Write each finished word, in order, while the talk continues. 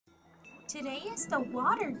Today is the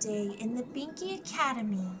water day in the Binky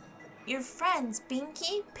Academy. Your friends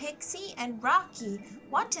Binky, Pixie, and Rocky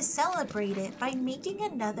want to celebrate it by making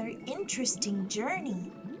another interesting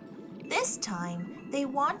journey. This time, they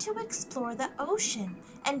want to explore the ocean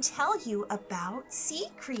and tell you about sea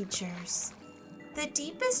creatures. The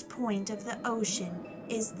deepest point of the ocean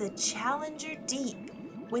is the Challenger Deep,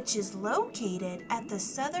 which is located at the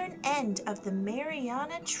southern end of the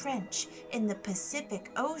Mariana Trench in the Pacific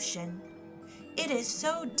Ocean. It is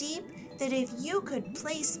so deep that if you could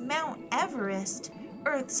place Mount Everest,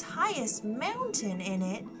 Earth's highest mountain, in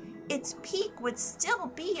it, its peak would still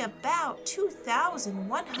be about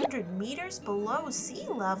 2,100 meters below sea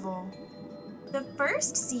level. The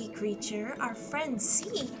first sea creature our friends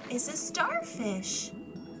see is a starfish.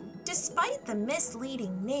 Despite the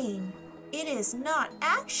misleading name, it is not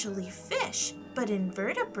actually fish, but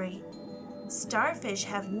invertebrate. Starfish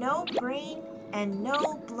have no brain and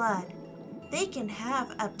no blood. They can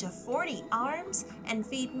have up to 40 arms and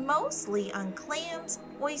feed mostly on clams,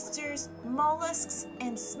 oysters, mollusks,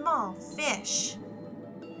 and small fish.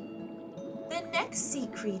 The next sea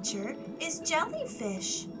creature is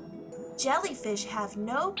jellyfish. Jellyfish have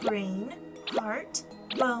no brain, heart,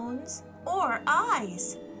 bones, or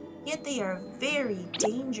eyes, yet they are very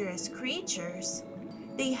dangerous creatures.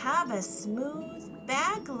 They have a smooth,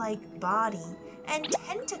 bag-like body and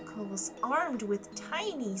tentacles armed with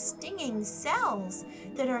tiny stinging cells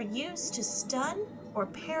that are used to stun or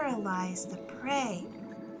paralyze the prey.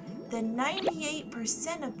 The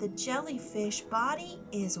 98% of the jellyfish body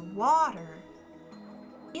is water.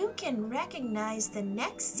 You can recognize the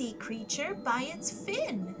next sea creature by its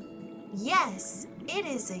fin. Yes, it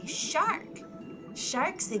is a shark.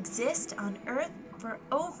 Sharks exist on Earth for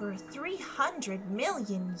over 300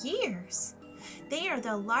 million years. They are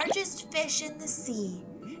the largest fish in the sea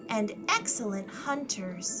and excellent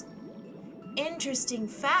hunters. Interesting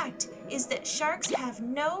fact is that sharks have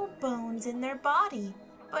no bones in their body,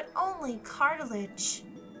 but only cartilage.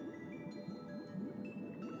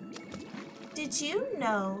 Did you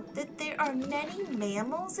know that there are many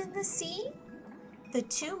mammals in the sea? The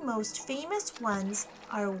two most famous ones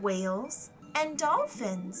are whales and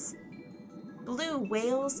dolphins. Blue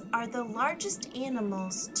whales are the largest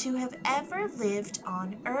animals to have ever lived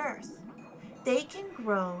on Earth. They can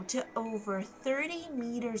grow to over 30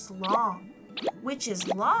 meters long, which is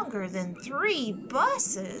longer than 3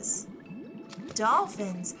 buses.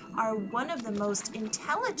 Dolphins are one of the most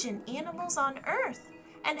intelligent animals on Earth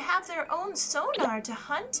and have their own sonar to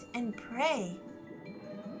hunt and prey.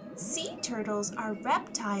 Sea turtles are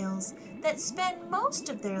reptiles that spend most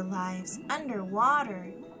of their lives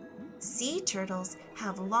underwater. Sea turtles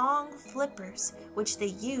have long flippers, which they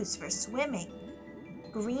use for swimming.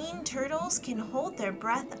 Green turtles can hold their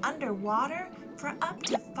breath underwater for up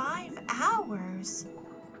to 5 hours.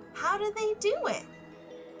 How do they do it?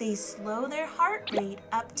 They slow their heart rate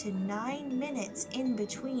up to 9 minutes in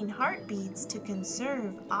between heartbeats to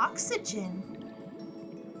conserve oxygen.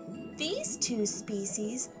 These two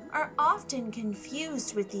species are often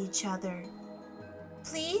confused with each other.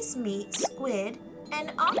 Please meet Squid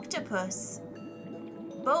and Octopus.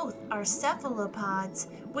 Both are cephalopods,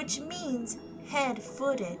 which means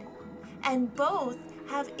head-footed, and both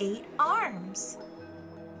have 8 arms.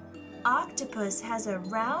 Octopus has a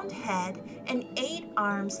round head and 8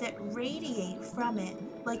 arms that radiate from it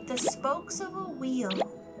like the spokes of a wheel.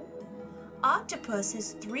 Octopus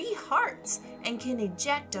has 3 hearts and can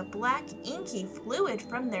eject a black inky fluid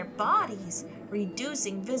from their bodies,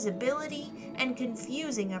 reducing visibility and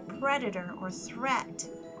confusing a predator or threat.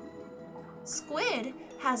 Squid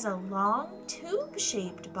has a long,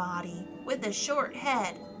 tube-shaped body with a short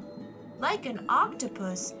head. Like an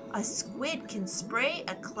octopus, a squid can spray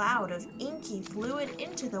a cloud of inky fluid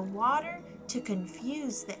into the water to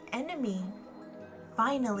confuse the enemy.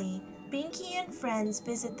 Finally, Binky and friends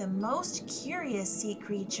visit the most curious sea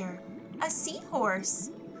creature, a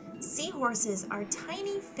seahorse. Seahorses are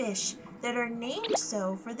tiny fish that are named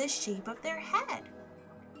so for the shape of their head.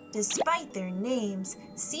 Despite their names,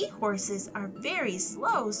 seahorses are very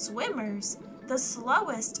slow swimmers, the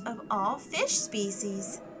slowest of all fish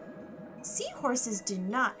species. Seahorses do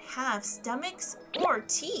not have stomachs or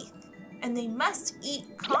teeth, and they must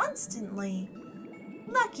eat constantly.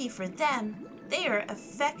 Lucky for them, they are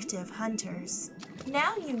effective hunters.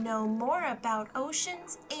 Now you know more about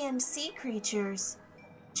oceans and sea creatures.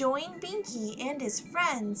 Join Binky and his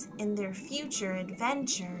friends in their future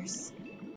adventures.